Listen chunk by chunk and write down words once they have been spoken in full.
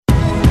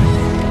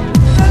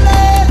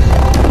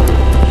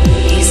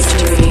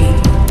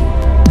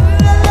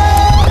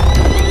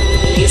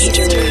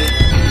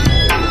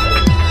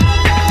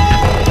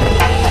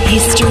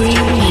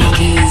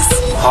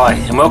Hi,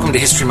 and welcome to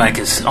History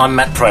Makers. I'm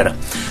Matt Prater.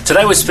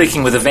 Today we're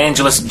speaking with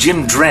evangelist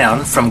Jim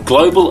Drown from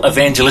Global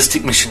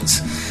Evangelistic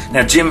Missions.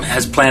 Now, Jim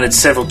has planted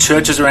several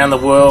churches around the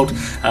world.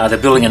 They're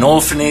building an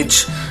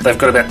orphanage. They've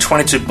got about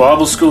 22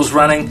 Bible schools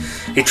running.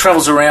 He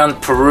travels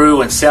around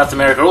Peru and South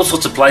America, all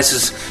sorts of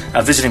places,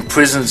 visiting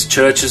prisons,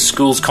 churches,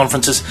 schools,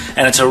 conferences,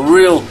 and it's a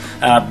real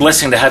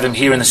blessing to have him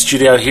here in the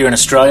studio here in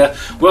Australia.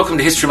 Welcome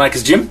to History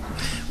Makers, Jim.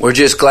 We're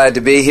just glad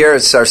to be here.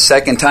 It's our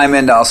second time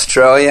into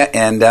Australia,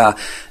 and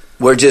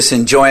we're just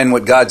enjoying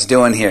what God's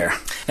doing here.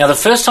 Now, the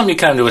first time you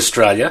came to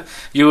Australia,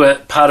 you were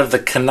part of the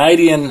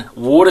Canadian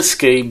water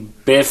ski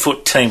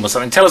barefoot team or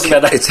something. Tell us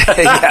about that.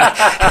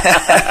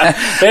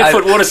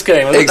 Barefoot water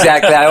skiing.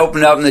 Exactly. I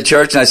opened up in the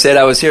church and I said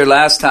I was here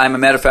last time. As a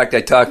matter of fact,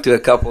 I talked to a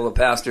couple of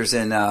pastors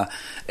in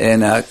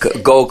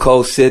Gold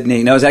Coast,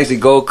 Sydney. No, it was actually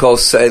Gold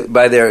Coast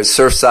by there,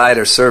 Surfside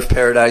or Surf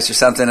Paradise or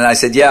something. And I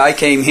said, yeah, I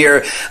came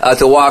here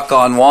to walk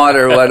on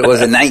water. What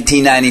was it,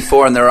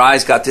 1994? And their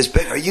eyes got this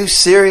big. Are you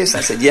serious?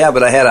 I said, yeah,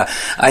 but I had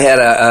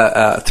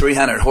a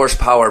 300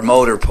 horsepower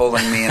motor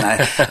pulling me, and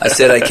I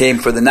said I came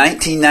for the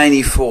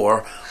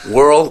 1994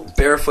 World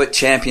Barefoot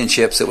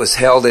Championships. It was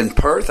held in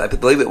Perth. I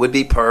believe it would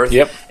be Perth.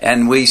 Yep.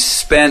 And we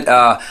spent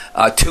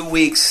 2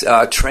 weeks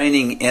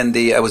training in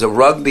it was a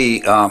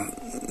rugby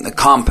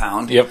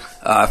compound. Yep.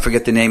 I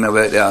forget the name of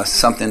it.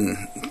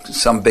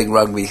 Some big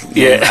rugby.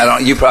 Yeah.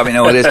 You probably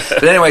know what it is.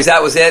 But anyways,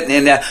 that was it.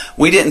 And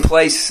we didn't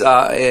place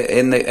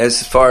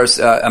as far as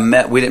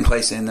we didn't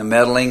place in the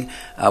medaling.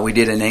 We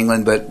did in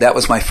England, but that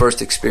was my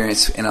first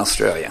experience in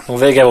Australia. Well,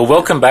 there you go. Well,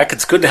 welcome back.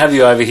 It's good to have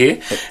you over here.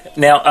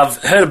 Now, I've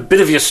heard a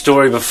bit of your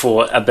story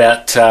before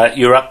about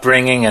your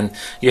upbringing, and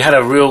you had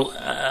a real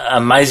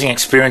amazing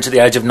experience at the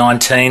age of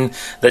 19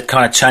 that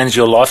kind of changed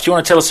your life. Do you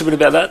want to tell us a bit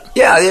about that?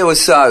 Yeah, it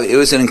was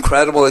an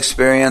incredible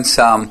experience.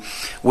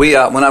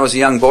 When I was a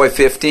young boy,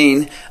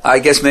 15, I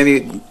guess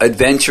maybe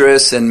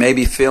adventurous and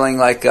maybe feeling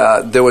like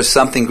there was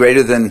something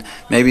greater than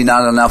maybe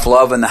not enough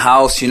love in the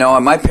house. You know,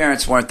 and my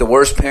parents weren't the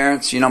worst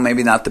parents,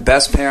 maybe not the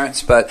best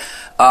parents, but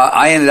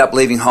I ended up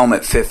leaving home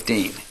at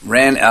 15.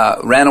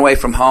 Ran away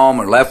from home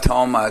or left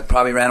home. I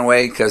probably ran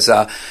away because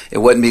it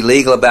wouldn't be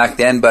legal back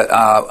then, but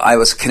I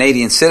was a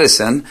Canadian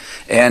citizen,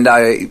 and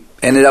I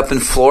ended up in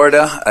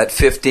Florida at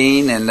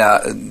 15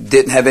 and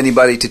didn't have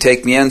anybody to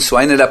take me in, so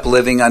I ended up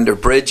living under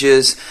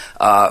bridges.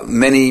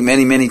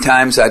 Many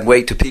times I'd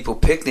wait till people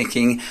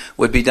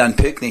would be done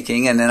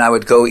picnicking, and then I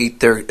would go eat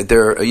their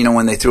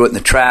when they threw it in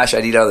the trash,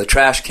 I'd eat out of the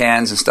trash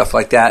cans and stuff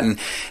like that.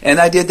 And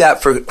I did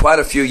that for quite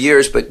a few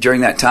years, but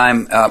during that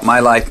time,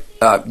 my life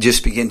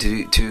just began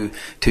to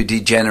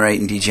degenerate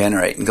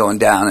and going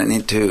down and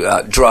into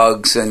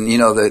drugs and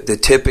the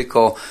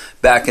typical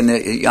back in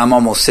I'm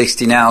almost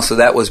 60 now, so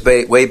that was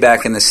way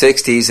back in the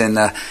 60s and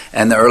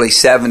the early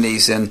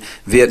 70s and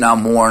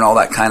Vietnam War and all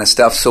that kind of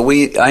stuff. So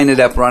I ended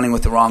up running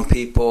with the wrong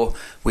people.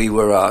 We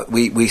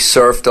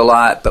surfed a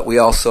lot, but we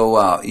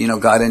also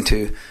got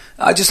into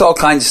just all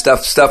kinds of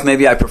stuff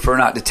maybe I prefer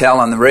not to tell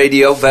on the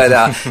radio, but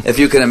if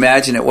you can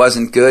imagine, it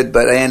wasn't good.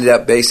 But I ended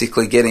up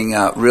basically getting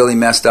really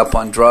messed up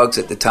on drugs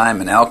at the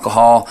time and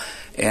alcohol.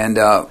 And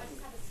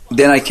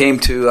then I came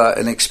to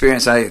an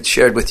experience I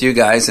shared with you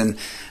guys, and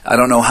I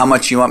don't know how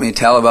much you want me to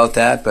tell about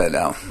that, but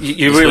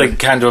you really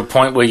came to a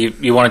point where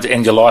you wanted to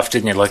end your life,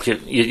 didn't you? Like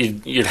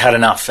you'd had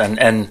enough,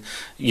 and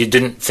you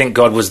didn't think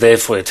God was there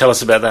for you. Tell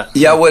us about that.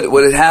 Yeah,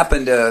 what had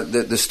happened?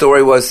 The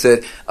story was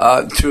that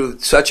through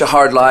such a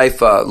hard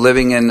life,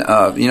 living in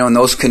in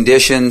those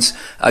conditions,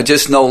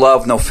 just no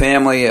love, no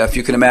family. If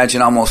you can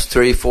imagine, almost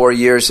 3-4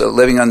 years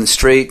living on the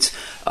streets.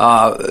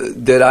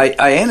 That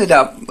I ended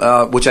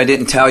up, which I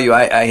didn't tell you,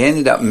 I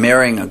ended up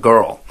marrying a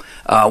girl.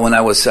 When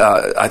I was,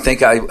 I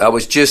think I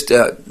was just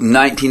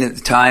 19 at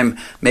the time,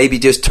 maybe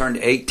just turned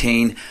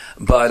 18.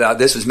 But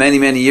this was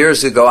many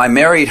years ago. I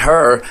married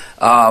her,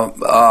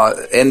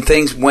 and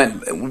things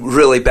went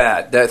really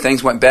bad.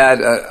 Things went bad,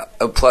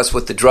 plus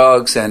with the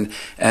drugs, and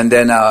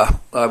then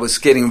I was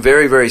getting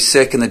very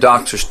sick, and the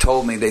doctors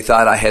told me they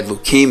thought I had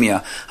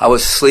leukemia. I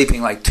was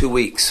sleeping like 2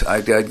 weeks.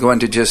 I'd go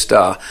into just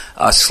a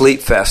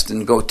sleep fest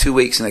and go 2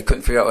 weeks, and they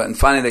couldn't figure out. And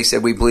finally, they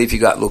said, "We believe you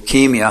got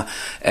leukemia."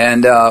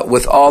 And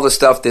with all the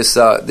stuff, this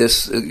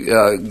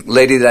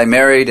lady that I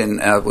married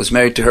and was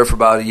married to her for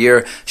about a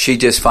year, she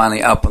just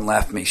finally up and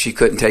left me. She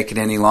couldn't take it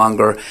any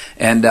longer,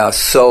 and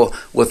so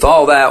with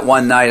all that,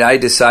 one night I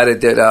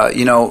decided that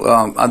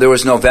there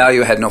was no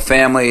value. I had no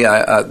family.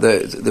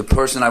 The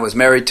person I was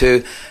married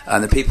to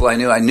and the people I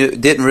knew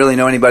didn't really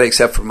know anybody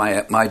except for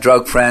my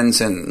drug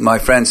friends and my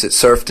friends that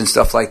surfed and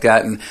stuff like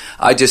that, and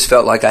I just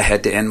felt like I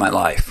had to end my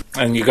life.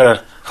 And you got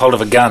a hold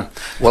of a gun.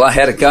 Well, I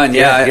had a gun,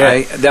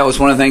 yeah. That was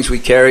one of the things we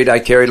carried. I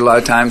carried a lot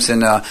of times,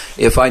 and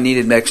if I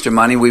needed extra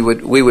money, we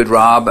would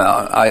rob.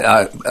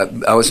 I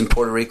was in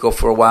Puerto Rico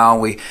for a while.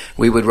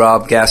 We would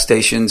rob gas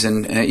stations,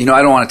 and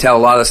I don't want to tell a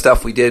lot of the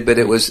stuff we did, but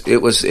it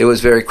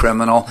was very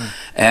criminal,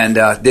 and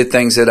did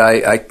things that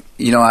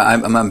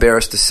I'm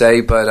embarrassed to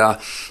say,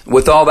 but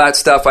with all that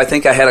stuff, I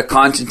think I had a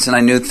conscience and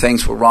I knew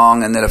things were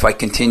wrong, and that if I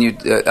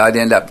continued, I'd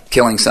end up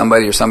killing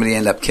somebody or somebody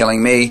end up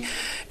killing me.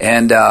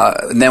 And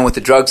then with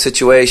the drug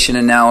situation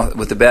and now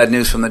with the bad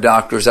news from the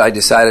doctors, I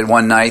decided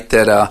one night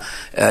that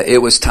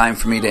it was time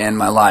for me to end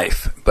my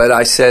life. But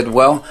I said,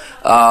 well,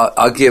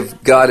 I'll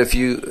give God, if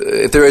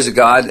there is a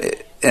God.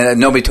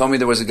 And nobody told me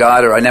there was a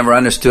God, or I never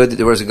understood that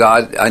there was a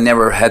God. I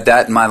never had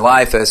that in my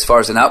life as far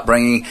as an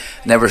upbringing.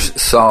 Never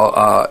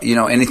saw,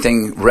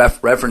 anything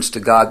reference to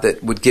God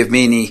that would give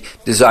me any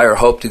desire or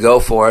hope to go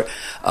for it.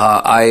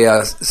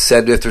 I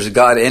said, if there's a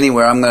God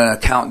anywhere, I'm going to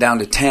count down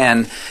to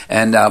 10.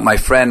 And my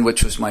friend,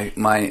 which was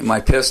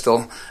my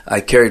pistol, I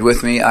carried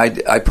with me.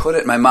 I put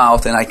it in my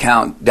mouth and I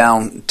count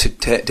down to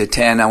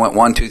 10. I went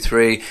 1, 2,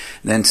 3,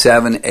 then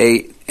 7,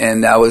 8.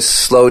 And I was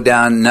slowed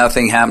down.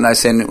 Nothing happened. I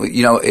said,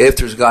 if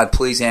there's God,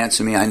 please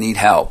answer me. I need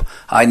help.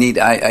 I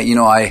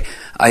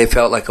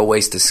felt like a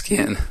waste of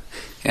skin,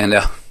 and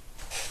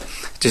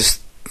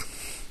just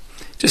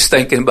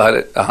thinking about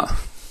it.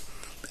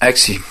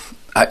 Actually,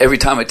 every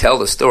time I tell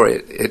the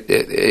story,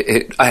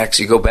 I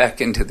actually go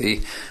back into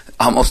the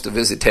almost a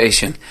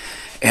visitation,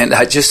 and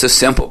just a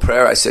simple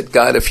prayer. I said,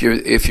 God, if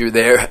you're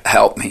there,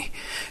 help me.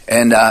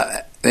 And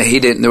he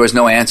didn't. There was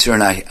no answer,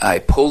 and I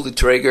pulled the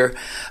trigger.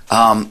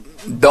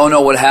 Don't know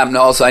what happened.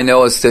 All I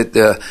know is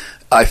that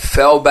I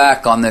fell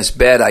back on this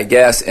bed, I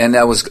guess, and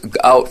I was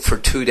out for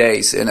 2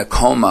 days in a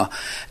coma.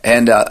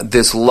 And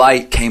this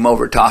light came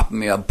over top of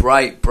me, a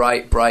bright,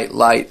 bright, bright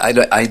light.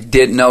 I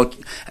didn't know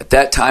at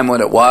that time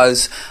what it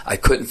was. I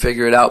couldn't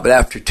figure it out. But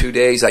after 2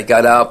 days, I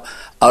got up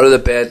out of the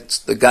bed.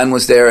 The gun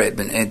was there. It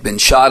had been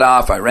shot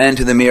off. I ran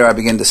to the mirror. I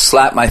began to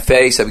slap my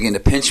face. I began to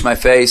pinch my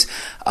face.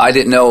 I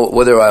didn't know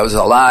whether I was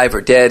alive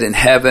or dead, in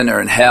heaven or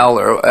in hell,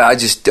 or I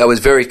was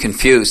very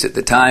confused at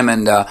the time.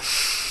 And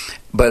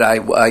but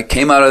I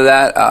came out of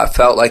that. I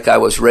felt like I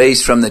was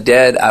raised from the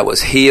dead. I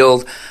was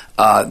healed.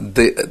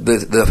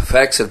 The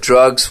effects of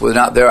drugs were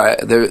not there.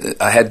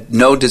 I had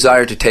no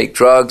desire to take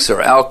drugs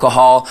or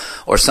alcohol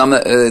or some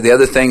of the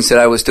other things that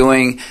I was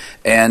doing.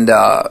 And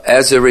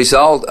as a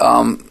result,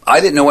 I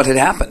didn't know what had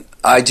happened.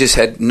 I just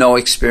had no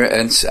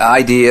experience,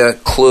 idea,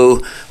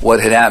 clue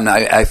what had happened.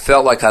 I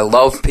felt like I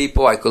loved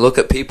people. I could look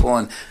at people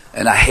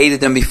and I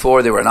hated them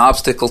before. They were an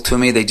obstacle to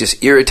me. They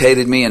just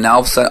irritated me. And all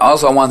of a sudden,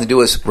 all I wanted to do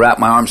was wrap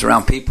my arms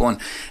around people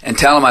and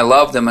tell them I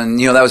loved them. And,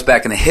 that was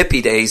back in the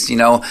hippie days,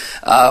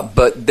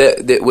 but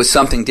it was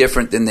something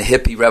different than the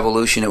hippie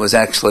revolution. It was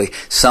actually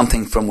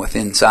something from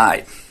within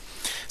inside.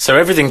 So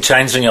everything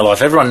changed in your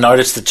life. Everyone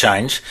noticed the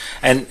change.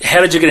 And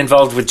how did you get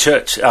involved with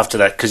church after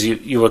that? Because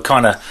you were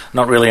kind of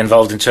not really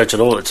involved in church at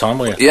all at the time,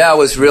 were you? Yeah, it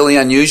was really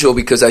unusual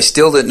because I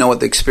still didn't know what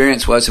the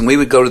experience was. And we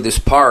would go to this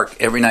park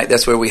every night.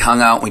 That's where we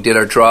hung out. We did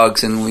our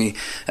drugs, and we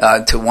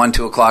to 1,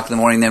 2 o'clock in the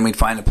morning. Then we'd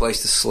find a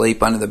place to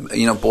sleep under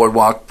the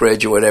boardwalk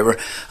bridge or whatever.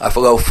 If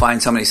we go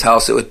find somebody's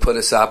house that would put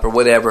us up or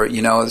whatever.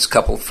 There's a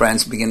couple of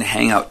friends begin to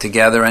hang out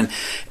together.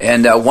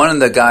 And one of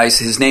the guys,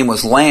 his name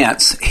was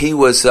Lance. He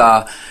was.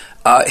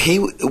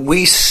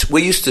 We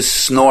used to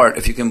snort,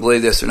 if you can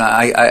believe this or not.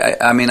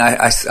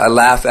 I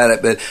laugh at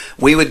it, but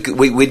we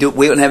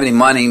wouldn't have any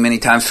money many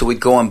times, so we'd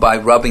go and buy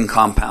rubbing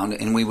compound,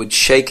 and we would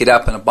shake it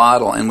up in a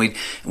bottle, and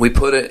we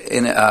put it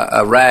in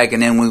a rag,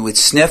 and then we would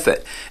sniff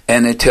it,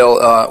 and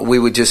until we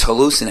would just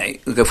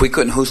hallucinate. If we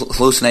couldn't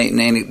hallucinate in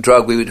any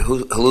drug, we would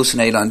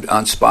hallucinate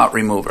on spot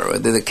remover,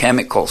 the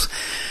chemicals.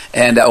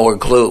 And or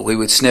glue. We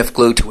would sniff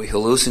glue till we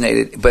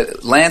hallucinated.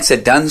 But Lance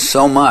had done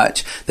so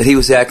much that he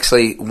was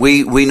actually,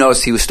 we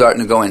noticed he was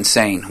starting to go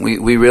insane.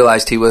 We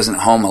realized he wasn't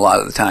home a lot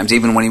of the times.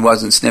 Even when he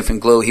wasn't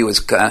sniffing glue, he was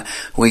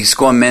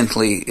going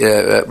mentally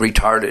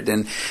retarded.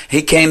 And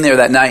he came there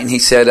that night and he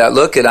said,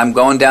 look, I'm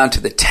going down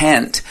to the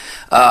tent.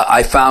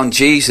 I found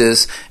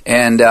Jesus,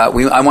 and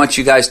I want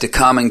you guys to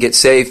come and get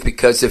saved,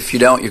 because if you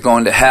don't, you're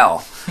going to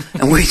hell.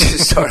 And we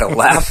just started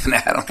laughing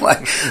at him,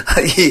 like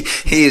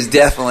he has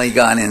definitely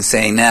gone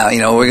insane now.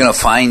 We're going to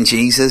find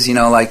Jesus.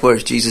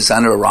 Where's Jesus,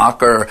 under a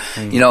rock, or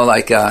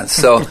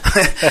so.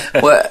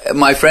 Well,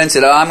 my friend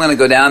said, I'm going to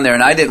go down there,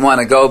 and I didn't want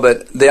to go,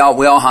 but we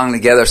all hung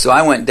together. So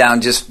I went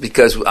down just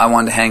because I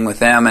wanted to hang with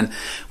them. And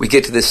we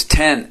get to this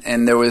tent,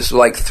 and there was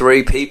like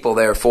 4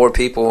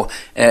 people,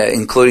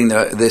 including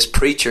this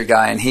preacher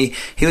guy, and he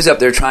was up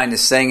there trying to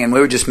sing, and we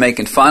were just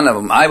making fun of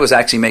him. I was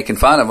actually making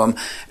fun of him,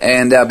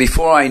 and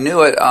before I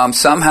knew it,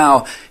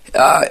 somehow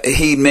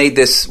he made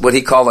this, what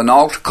he called an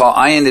altar call.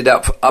 I ended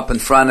up in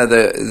front of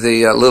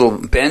the little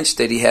bench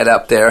that he had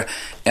up there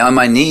on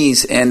my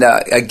knees, and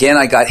again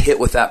I got hit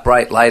with that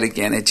bright light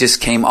again. It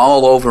just came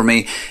all over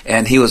me,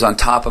 and he was on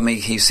top of me.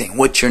 He was saying,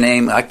 "What's your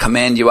name? I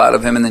command you out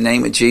of him in the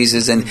name of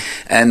Jesus."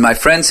 And my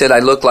friend said I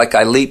looked like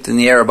I leaped in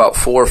the air about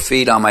 4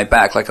 feet on my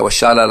back, like I was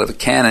shot out of a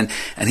cannon.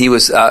 And he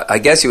was, I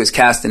guess he was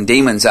casting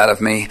demons out of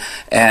me,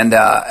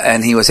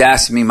 and he was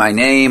asking me my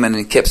name, and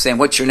he kept saying,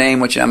 "What's your name?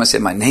 What's your name?" I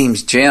said, "My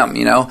name's Jim.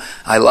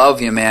 I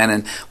love you, man."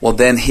 And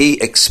then he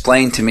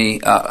explained to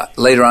me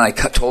later on. I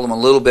told him a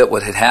little bit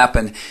what had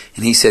happened,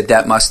 and he said,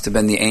 "That must have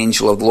been the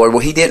angel of the Lord.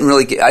 Well, I didn't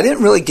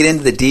really get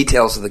into the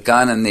details of the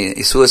gun and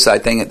the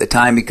suicide thing at the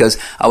time because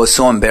I was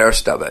so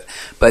embarrassed of it.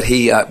 But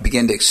he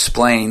began to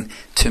explain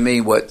to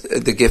me what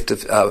the gift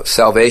of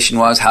salvation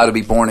was, how to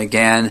be born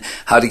again,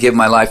 how to give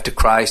my life to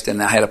Christ,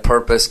 and I had a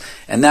purpose.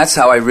 And that's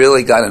how I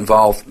really got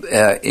involved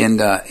in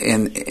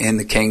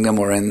the kingdom,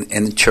 or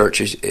in the church,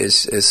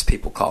 as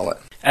people call it.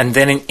 And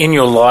then in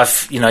your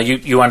life,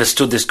 you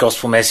understood this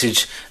gospel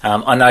message.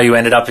 I know you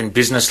ended up in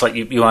business, like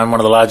you own one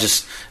of the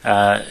largest,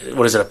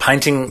 a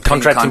painting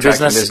contracting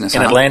business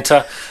in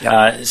Atlanta.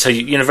 Yep. So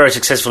you're very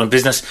successful in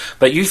business,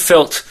 but you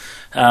felt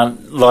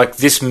like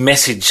this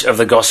message of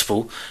the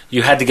gospel,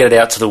 you had to get it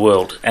out to the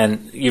world.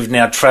 And you've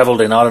now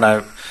travelled in,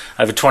 over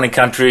 20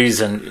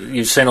 countries, and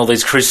you've seen all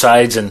these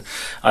crusades, and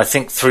I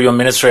think through your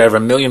ministry over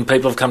 1 million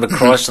people have come to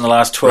Christ in the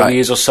last 12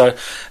 years or so.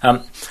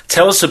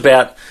 Tell us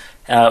about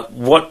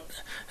what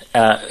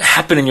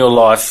happen in your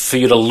life for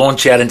you to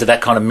launch out into that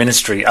kind of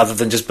ministry, other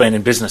than just being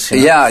in business?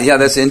 Yeah,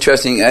 that's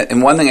interesting.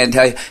 And one thing I can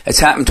tell you, it's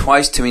happened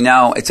twice to me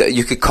now.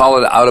 You could call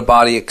it an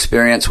out-of-body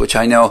experience, which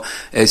I know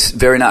is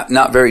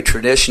not very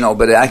traditional,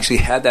 but it actually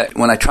had that.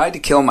 When I tried to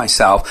kill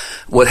myself,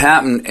 what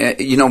happened,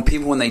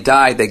 people when they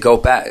die, they go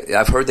back.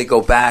 I've heard they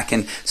go back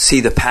and see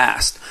the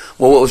past.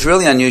 Well, what was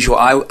really unusual,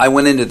 I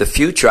went into the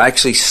future. I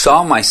actually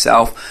saw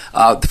myself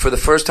for the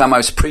first time. I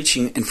was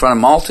preaching in front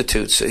of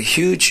multitudes,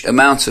 huge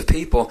amounts of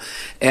people,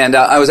 and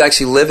I was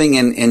actually living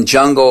in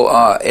jungle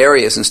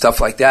areas and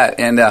stuff like that.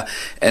 And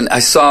I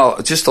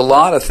saw just a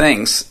lot of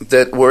things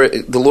that were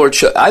the Lord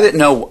showed. I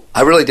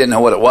really didn't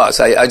know what it was.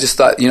 I just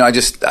thought,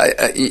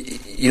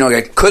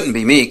 it couldn't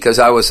be me, because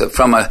I was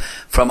from a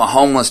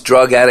homeless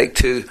drug addict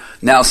to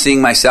now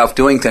seeing myself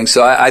doing things.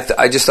 So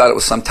I just thought it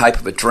was some type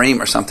of a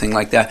dream or something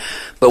like that.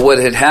 But what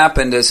had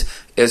happened is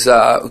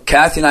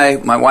Kathy and I,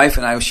 my wife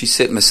and I, she's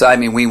sitting beside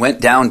me, we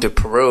went down to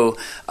Peru.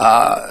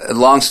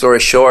 Long story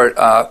short,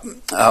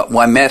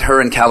 I met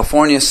her in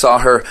California, saw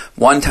her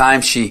one time.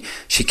 She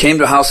came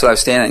to a house that I was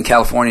staying at in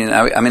California,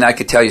 and I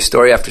could tell you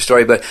story after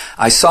story, but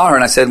I saw her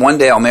and I said, one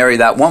day I'll marry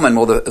that woman.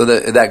 Well,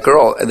 that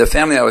girl, the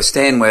family I was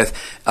staying with,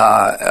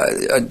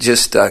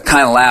 just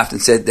kind of laughed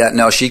and said that,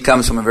 no, she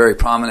comes from a very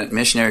prominent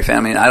missionary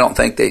family, and I don't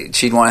think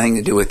she'd want anything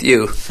to do with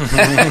you.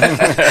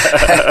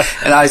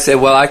 And I said,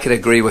 well, I could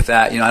agree with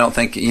that. I don't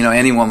think,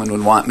 any woman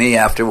would want me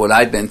after what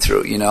I'd been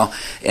through,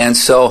 And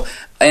so,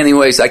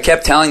 anyways, I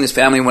kept telling this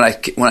family when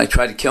I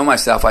tried to kill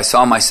myself, I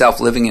saw myself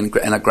living in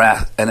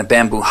a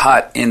bamboo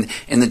hut in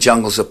the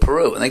jungles of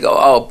Peru. And they go,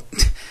 oh,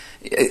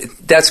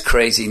 that's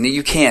crazy.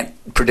 You can't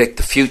predict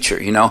the future,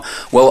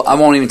 Well, I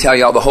won't even tell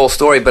you all the whole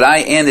story, but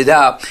I ended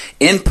up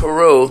in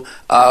Peru.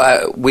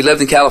 We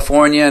lived in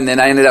California, and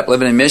then I ended up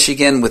living in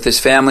Michigan with this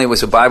family. It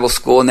was a Bible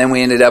school, and then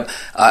we ended up,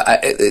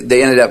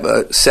 they ended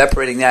up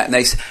separating that, and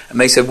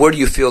they said, where do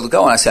you feel to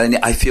go? And I said,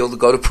 I feel to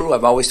go to Peru.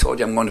 I've always told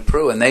you I'm going to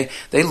Peru. And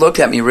they looked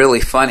at me really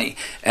funny,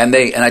 and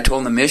I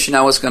told them the mission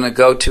I was going to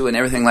go to and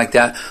everything like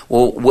that.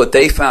 Well, what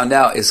they found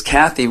out is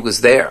Kathy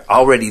was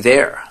already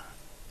there.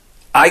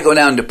 I go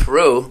down to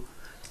Peru.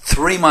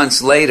 3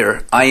 months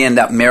later, I end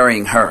up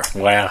marrying her.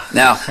 Wow.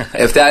 Now,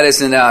 if that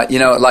isn't,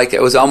 like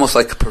it was almost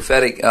like a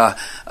prophetic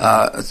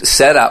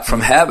setup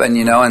from heaven,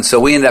 and so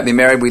we ended up being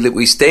married.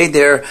 We stayed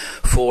there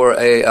for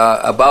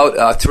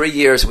about 3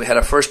 years. We had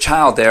our first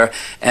child there,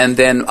 and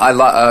then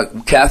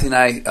Kathy and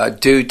I,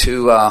 due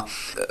to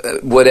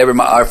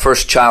our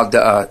first child,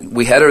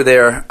 we had her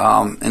there,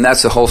 and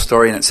that's the whole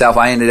story in itself.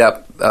 I ended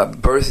up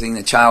birthing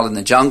the child in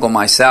the jungle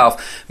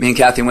myself. Me and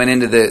Kathy went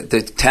into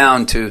the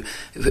town to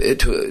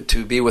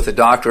be with a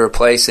doctor or a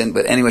place,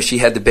 but anyway, she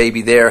had the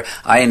baby there.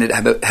 I ended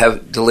up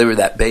have delivered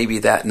that baby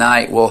that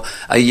night. Well,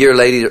 a year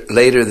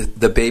later,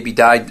 the baby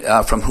died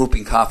from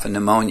whooping cough and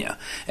pneumonia,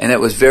 and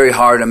it was very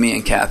hard on me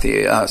and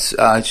Kathy.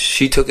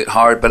 She took it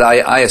hard, but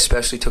I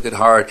especially took it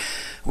hard.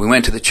 We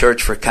went to the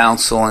church for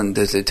counsel and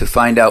to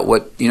find out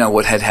what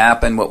had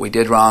happened, what we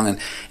did wrong,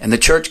 and the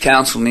church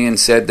counseled me and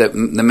said that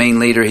the main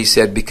leader, he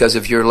said, because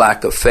of your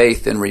lack of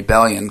faith and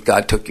rebellion,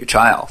 God took your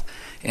child,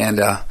 and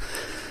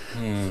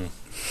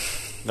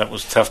that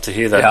was tough to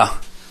hear. That,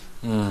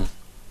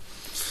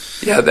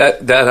 yeah,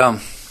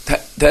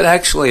 that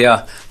actually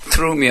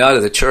threw me out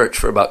of the church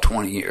for about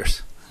 20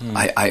 years.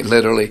 I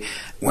literally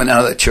went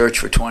out of the church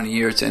for 20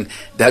 years, and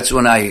that's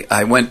when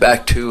I went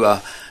back to.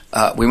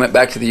 We went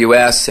back to the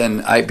U.S.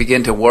 and I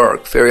began to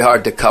work very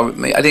hard to cover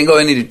me. I didn't go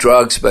into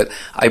drugs, but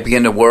I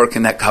began to work,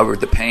 and that covered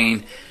the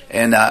pain.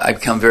 And I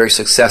become very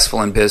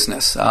successful in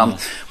business.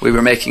 We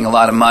were making a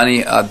lot of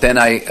money. Then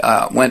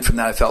I went from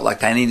that. I felt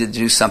like I needed to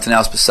do something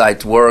else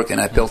besides work,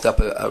 and I built up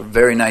a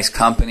very nice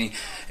company.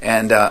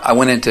 And I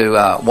went into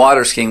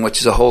water skiing, which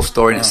is a whole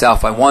story in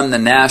itself. I won the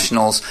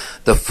nationals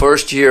the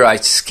first year I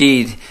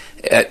skied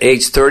at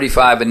age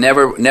 35 and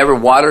never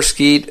water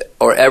skied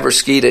or ever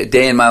skied a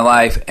day in my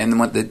life. And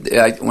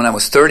when I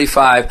was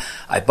 35,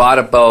 I bought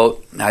a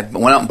boat. I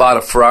went out and bought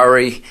a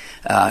Ferrari.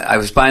 I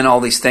was buying all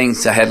these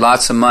things. I had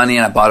lots of money,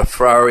 and I bought a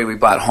Ferrari. We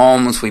bought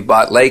homes. We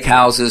bought lake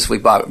houses. We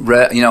bought,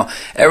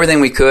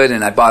 everything we could,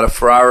 and I bought a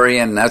Ferrari,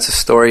 and that's a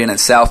story in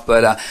itself.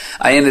 But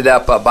I ended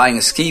up buying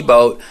a ski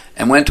boat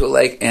and went to a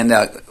lake, and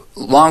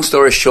long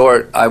story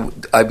short,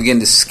 I began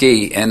to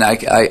ski, and I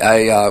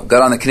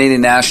got on the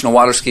Canadian National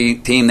Water Ski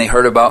Team. They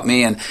heard about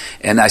me,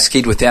 and I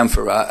skied with them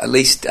for at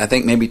least, I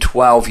think, maybe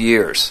 12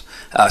 years.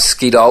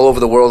 Skied all over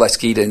the world. I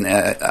skied in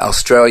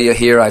Australia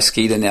here. I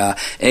skied in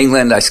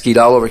England. I skied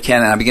all over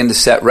Canada. I began to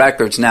set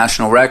records,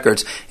 national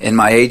records, in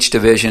my age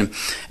division,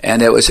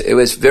 and it was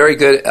very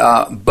good.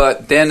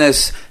 But then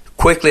as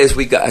quickly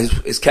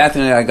as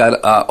Catherine and I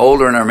got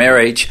older in our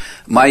marriage,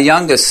 my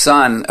youngest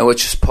son,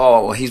 which is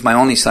Paul, he's my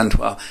only son,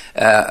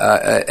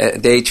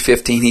 at age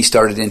 15, he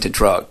started into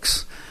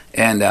drugs.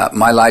 And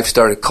my life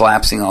started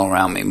collapsing all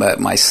around me. But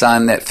my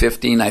son, at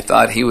 15, I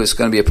thought he was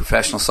going to be a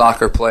professional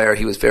soccer player.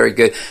 He was very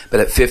good.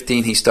 But at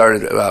 15, he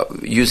started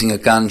using a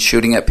gun,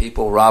 shooting at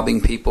people, robbing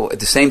people.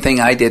 The same thing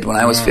I did when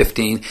I was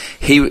 15.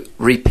 He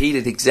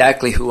repeated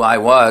exactly who I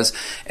was,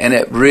 and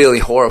it really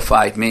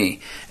horrified me.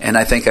 And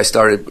I think I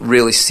started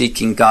really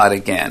seeking God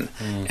again.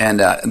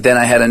 And then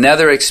I had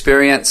another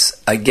experience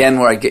again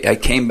where I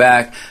came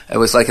back. It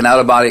was like an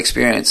out-of-body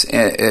experience.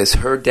 As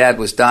her dad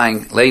was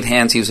dying, laid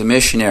hands. He was a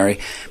missionary.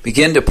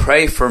 Began to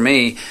pray for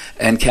me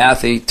and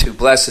Kathy to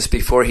bless us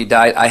before he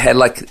died. I had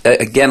like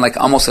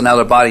almost an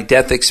out-of-body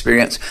death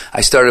experience.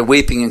 I started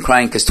weeping and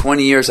crying because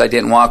 20 years I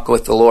didn't walk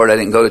with the Lord. I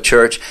didn't go to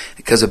church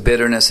because of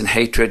bitterness and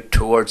hatred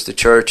towards the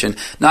church, and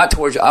not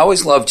towards. I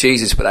always loved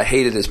Jesus, but I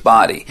hated his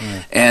body.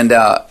 And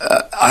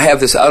I have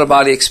this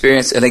out-of-body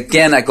experience, and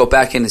again I go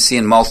back into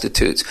seeing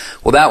multitudes.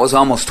 Well, that was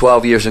almost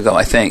 12 years ago,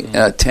 I think.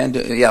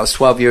 It was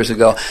 12 years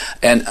ago,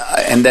 and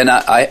then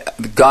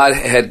God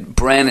had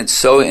branded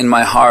so in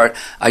my heart.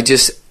 I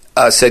just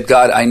said,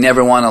 God, I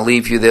never want to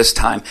leave you this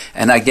time.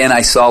 And again,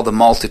 I saw the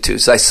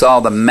multitudes. I saw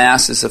the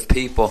masses of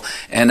people,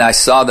 and I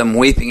saw them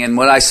weeping. And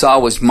what I saw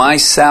was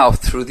myself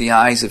through the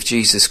eyes of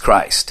Jesus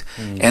Christ.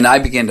 And I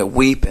began to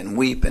weep and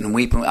weep and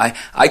weep.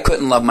 I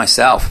couldn't love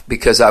myself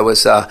because I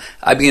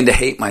began to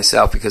hate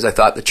myself because I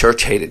thought the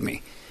church hated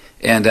me.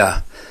 And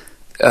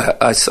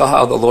I saw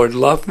how the Lord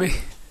loved me.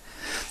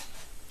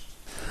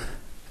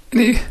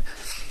 And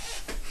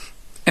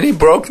he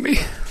broke me.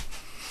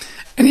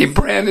 And he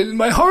branded in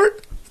my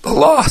heart the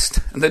lost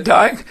and the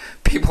dying,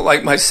 people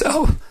like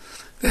myself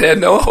that had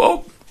no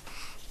hope,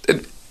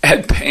 that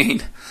had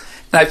pain.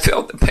 And I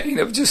felt the pain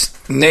of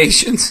just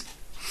nations.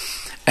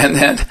 And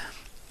then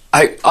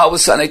all of a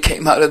sudden I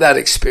came out of that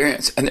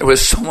experience, and there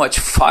was so much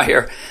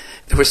fire.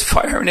 There was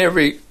fire in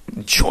every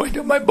joint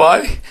of my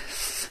body.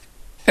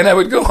 And I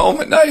would go home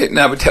at night and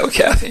I would tell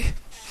Kathy,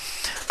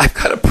 I've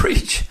got to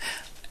preach.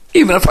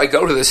 Even if I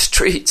go to the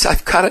streets,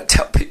 I've got to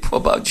tell people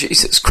about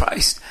Jesus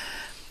Christ.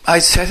 I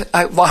said,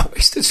 I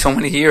wasted so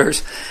many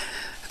years.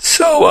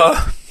 So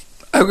I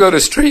would go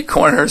to street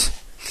corners.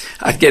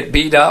 I'd get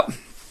beat up.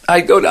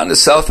 I'd go down to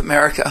South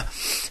America,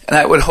 and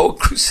I would hold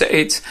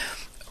crusades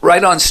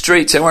right on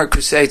streets. They weren't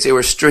crusades. They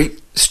were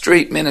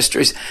street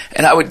ministries.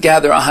 And I would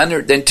gather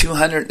 100, then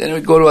 200, then it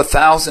would go to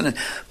 1,000, and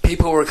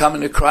people were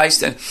coming to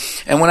Christ.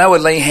 And when I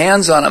would lay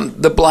hands on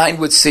them, the blind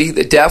would see,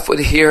 the deaf would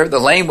hear, the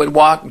lame would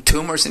walk,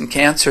 tumors and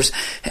cancers.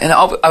 And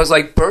I was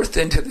like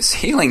birthed into this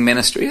healing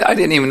ministry. I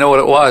didn't even know what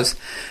it was.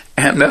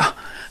 And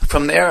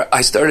from there,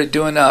 I started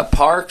doing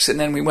parks, and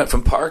then we went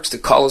from parks to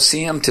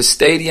Coliseum to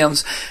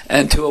stadiums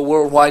and to a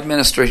worldwide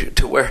ministry,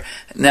 to where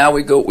now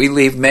we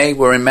leave May,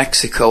 we're in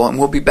Mexico, and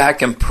we'll be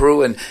back in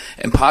Peru and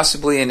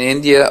possibly in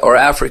India or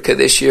Africa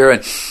this year.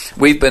 And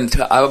we've been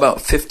to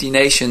about 50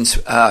 nations,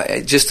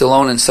 just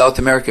alone in South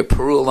America.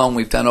 Peru alone,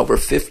 we've done over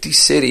 50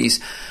 cities,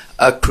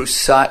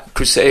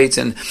 crusades,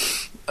 and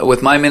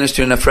with my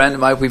ministry and a friend of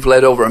mine, we've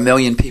led over 1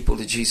 million people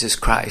to Jesus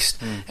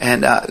Christ.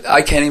 And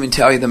I can't even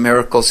tell you the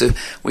miracles.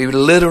 We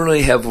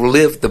literally have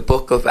lived the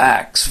book of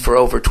Acts for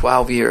over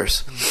 12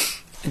 years.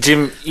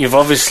 Jim, you've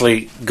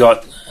obviously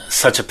got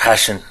such a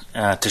passion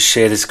to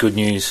share this good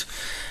news.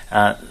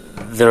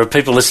 There are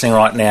people listening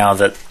right now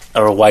that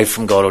are away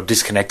from God or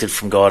disconnected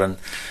from God and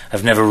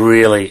have never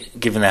really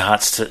given their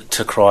hearts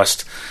to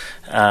Christ.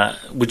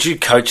 Would you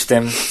coach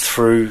them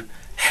through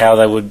how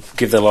they would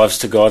give their lives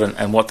to God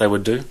and what they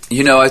would do?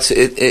 You know,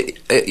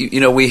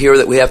 we hear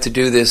that we have to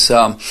do this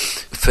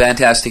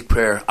fantastic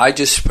prayer. I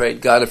just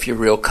prayed, God, if you're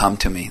real, come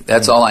to me.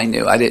 That's all I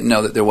knew. I didn't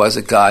know that there was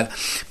a God.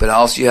 But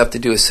all you have to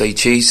do is say,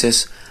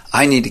 Jesus,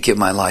 I need to give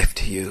my life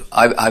to you.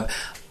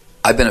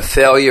 I've been a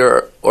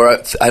failure, or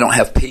I don't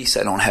have peace,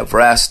 I don't have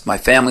rest, my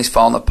family's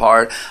fallen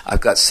apart, I've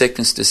got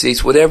sickness,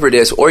 disease, whatever it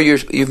is, or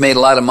you've made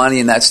a lot of money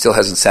and that still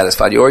hasn't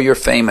satisfied you, or you're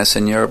famous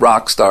and you're a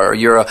rock star, or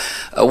you're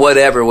a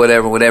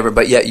whatever,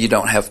 but yet you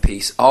don't have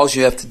peace. All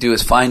you have to do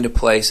is find a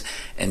place,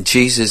 and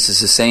Jesus is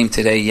the same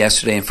today,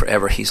 yesterday, and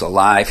forever. He's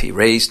alive, He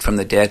raised from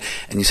the dead,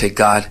 and you say,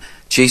 God,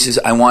 Jesus,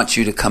 I want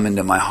you to come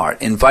into my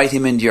heart. Invite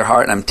him into your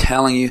heart. And I'm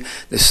telling you,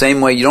 the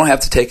same way, you don't have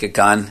to take a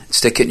gun,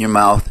 stick it in your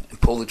mouth, and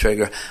pull the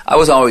trigger. I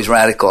was always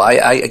radical.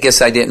 I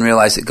guess I didn't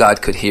realize that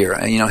God could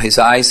hear. You know, his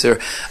eyes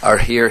are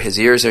here, his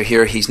ears are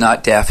here. He's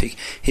not deaf.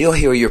 He'll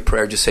hear your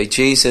prayer. Just say,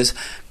 Jesus,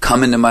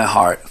 come into my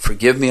heart.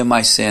 Forgive me of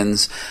my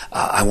sins.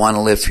 I want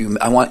to live for you.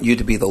 I want you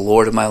to be the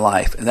Lord of my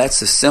life. And that's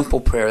the simple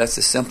prayer. That's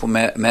the simple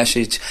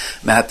message,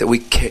 Matt, that we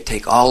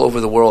take all over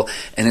the world.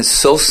 And it's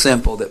so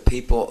simple that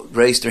people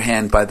raise their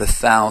hand by the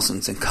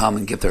thousands and come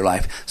and give their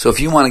life. So if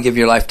you want to give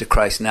your life to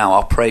Christ now,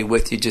 I'll pray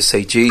with you. Just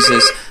say,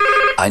 Jesus,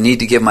 I need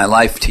to give my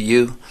life to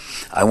you.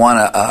 I want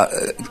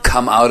to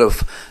come out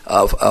of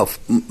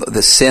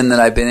the sin that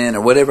I've been in,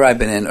 or whatever I've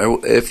been in.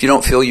 Or if you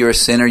don't feel you're a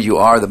sinner, you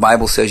are. The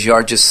Bible says you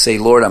are. Just say,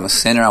 Lord, I'm a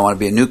sinner. I want to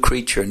be a new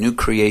creature, a new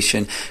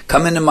creation.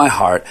 Come into my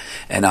heart.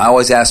 And I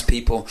always ask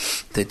people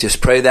to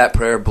just pray that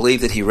prayer,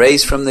 believe that he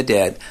raised from the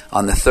dead.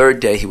 On the third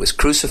day, he was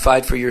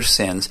crucified for your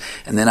sins.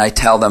 And then I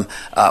tell them,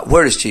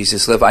 where does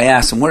Jesus live? I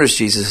ask them, where does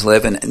Jesus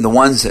live? And the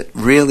ones that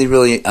really,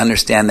 really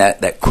understand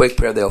that quick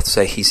prayer, they'll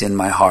say, he's in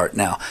my heart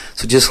now.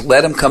 So just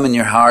let him come in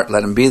your heart.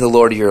 Let him be the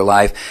Lord of your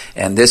life.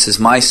 And this is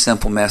my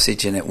simple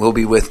message, and it will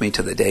be with me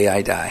to the day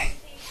I die.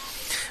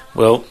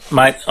 Well,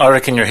 mate, I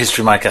reckon you're a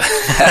history maker.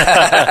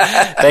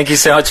 Thank you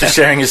so much for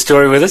sharing your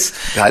story with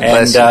us. God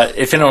bless you.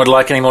 If anyone would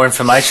like any more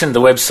information,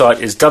 the website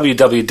is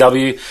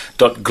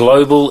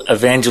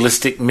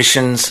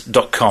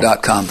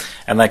www.globalevangelisticmissions.com.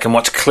 And they can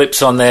watch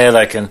clips on there.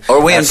 They can,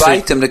 or we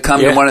invite them to come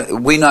to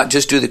one. We not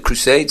just do the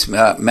crusades,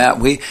 Matt.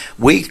 We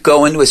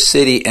go into a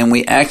city and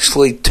we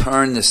actually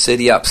turn the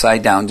city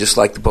upside down, just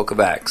like the Book of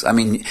Acts. I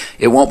mean,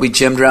 it won't be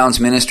Jim Drown's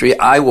ministry.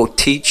 I will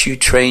teach you,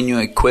 train you,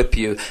 equip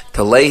you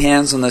to lay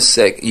hands on the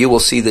sick. You will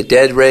see the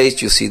dead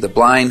raised. You'll see the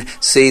blind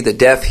see, the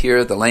deaf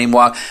hear, the lame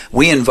walk.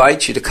 We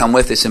invite you to come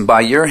with us, and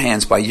by your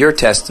hands, by your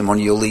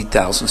testimony, you'll lead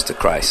thousands to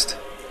Christ.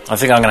 I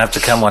think I'm going to have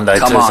to come one day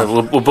too, on.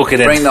 so we'll book it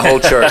in. Bring the whole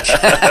church.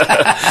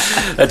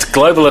 That's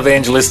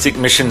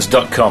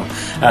globalevangelisticmissions.com.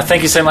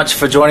 Thank you so much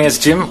for joining us,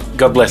 Jim.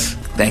 God bless.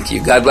 Thank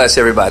you. God bless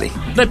everybody.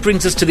 That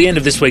brings us to the end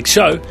of this week's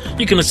show.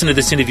 You can listen to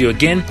this interview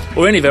again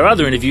or any of our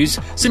other interviews.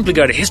 Simply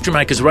go to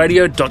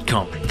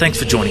historymakersradio.com. Thanks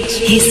for joining us.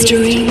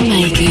 History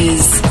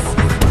Makers.